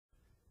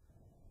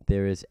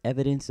There is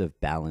evidence of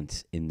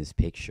balance in this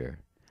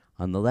picture.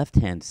 On the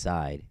left-hand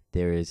side,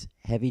 there is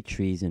heavy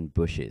trees and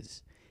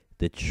bushes.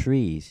 The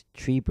trees,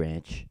 tree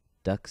branch,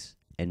 ducks,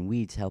 and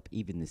weeds help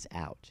even this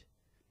out.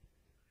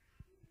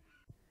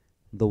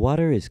 The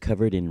water is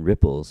covered in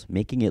ripples,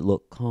 making it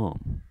look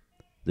calm.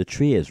 The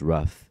tree is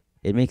rough.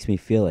 It makes me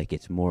feel like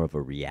it's more of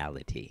a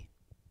reality.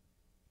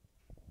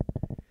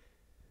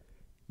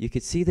 You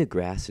could see the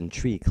grass and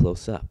tree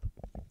close up,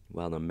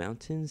 while the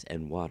mountains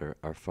and water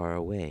are far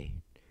away.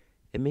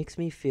 It makes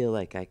me feel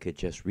like I could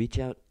just reach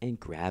out and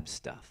grab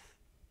stuff.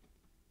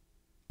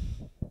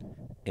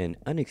 An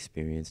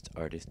unexperienced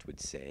artist would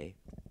say,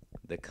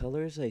 "The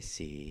colors I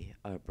see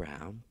are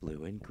brown,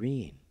 blue, and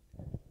green."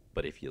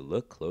 But if you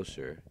look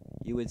closer,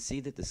 you would see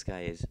that the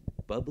sky is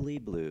bubbly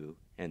blue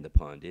and the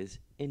pond is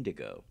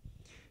indigo.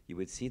 You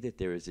would see that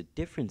there is a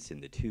difference in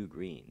the two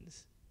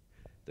greens.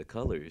 The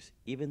colors,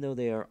 even though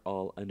they are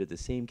all under the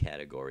same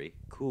category,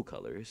 cool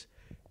colors,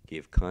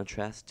 give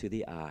contrast to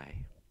the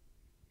eye.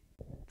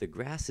 The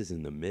grass is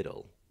in the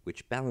middle,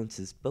 which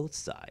balances both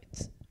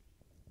sides.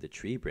 The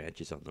tree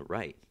branch is on the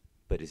right,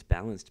 but is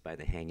balanced by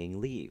the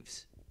hanging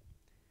leaves.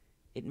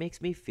 It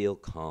makes me feel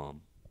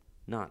calm,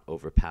 not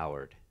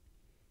overpowered.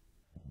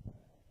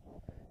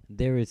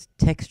 There is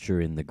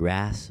texture in the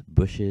grass,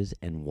 bushes,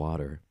 and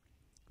water.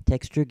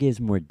 Texture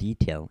gives more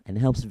detail and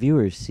helps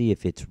viewers see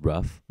if it's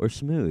rough or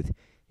smooth.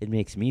 It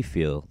makes me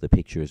feel the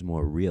picture is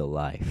more real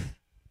life.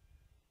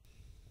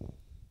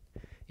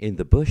 In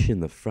the bush in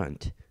the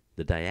front,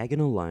 the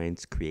diagonal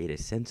lines create a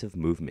sense of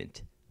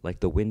movement,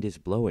 like the wind is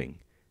blowing.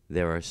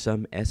 There are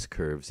some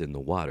S-curves in the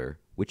water,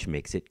 which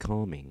makes it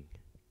calming.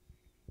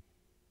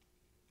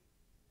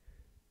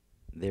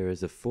 There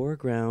is a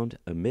foreground,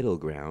 a middle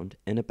ground,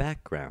 and a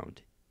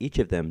background. Each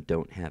of them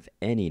don't have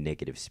any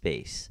negative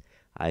space.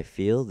 I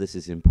feel this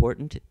is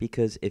important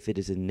because if it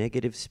is a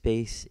negative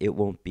space, it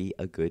won't be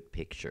a good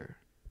picture.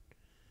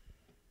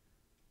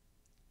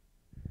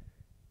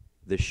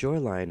 The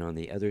shoreline on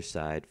the other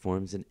side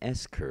forms an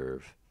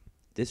S-curve.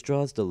 This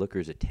draws the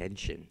looker's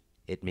attention.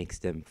 It makes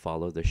them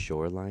follow the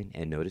shoreline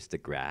and notice the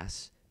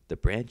grass, the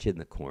branch in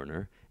the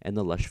corner, and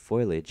the lush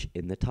foliage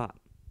in the top.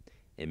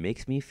 It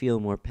makes me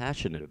feel more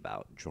passionate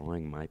about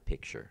drawing my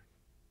picture.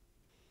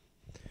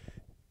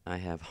 I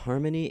have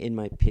harmony in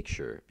my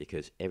picture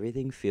because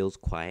everything feels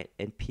quiet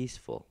and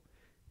peaceful.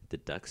 The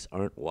ducks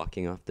aren't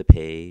walking off the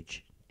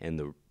page, and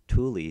the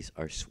tulies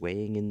are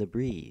swaying in the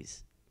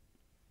breeze.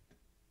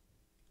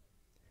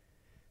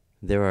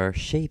 There are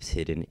shapes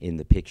hidden in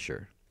the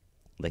picture,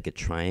 like a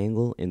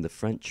triangle in the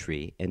front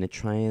tree and a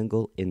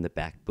triangle in the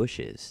back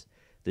bushes.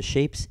 The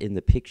shapes in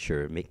the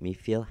picture make me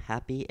feel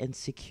happy and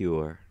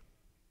secure.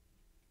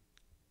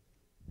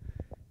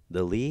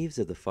 The leaves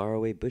of the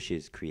faraway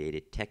bushes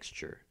created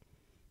texture.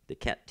 The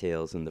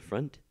cattails in the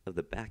front of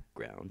the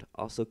background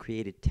also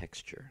created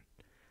texture.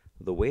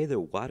 The way the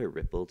water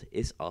rippled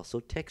is also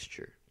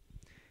texture.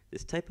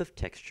 This type of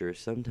texture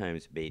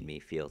sometimes made me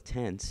feel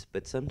tense,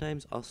 but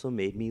sometimes also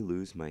made me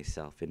lose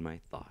myself in my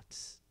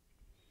thoughts.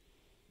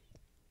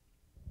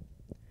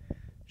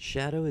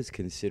 Shadow is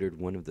considered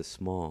one of the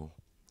small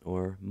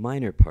or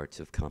minor parts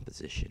of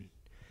composition.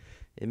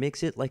 It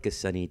makes it like a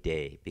sunny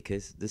day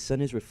because the sun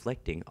is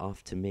reflecting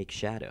off to make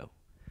shadow.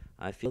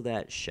 I feel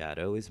that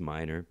shadow is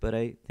minor, but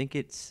I think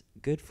it's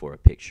good for a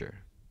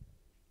picture.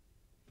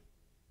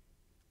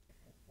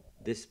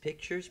 This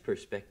picture's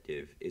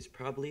perspective is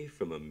probably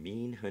from a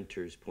mean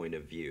hunter's point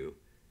of view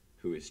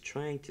who is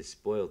trying to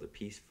spoil the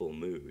peaceful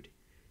mood.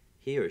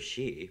 He or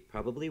she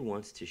probably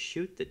wants to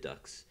shoot the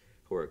ducks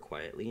who are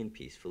quietly and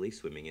peacefully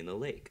swimming in the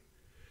lake.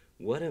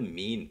 What a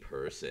mean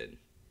person!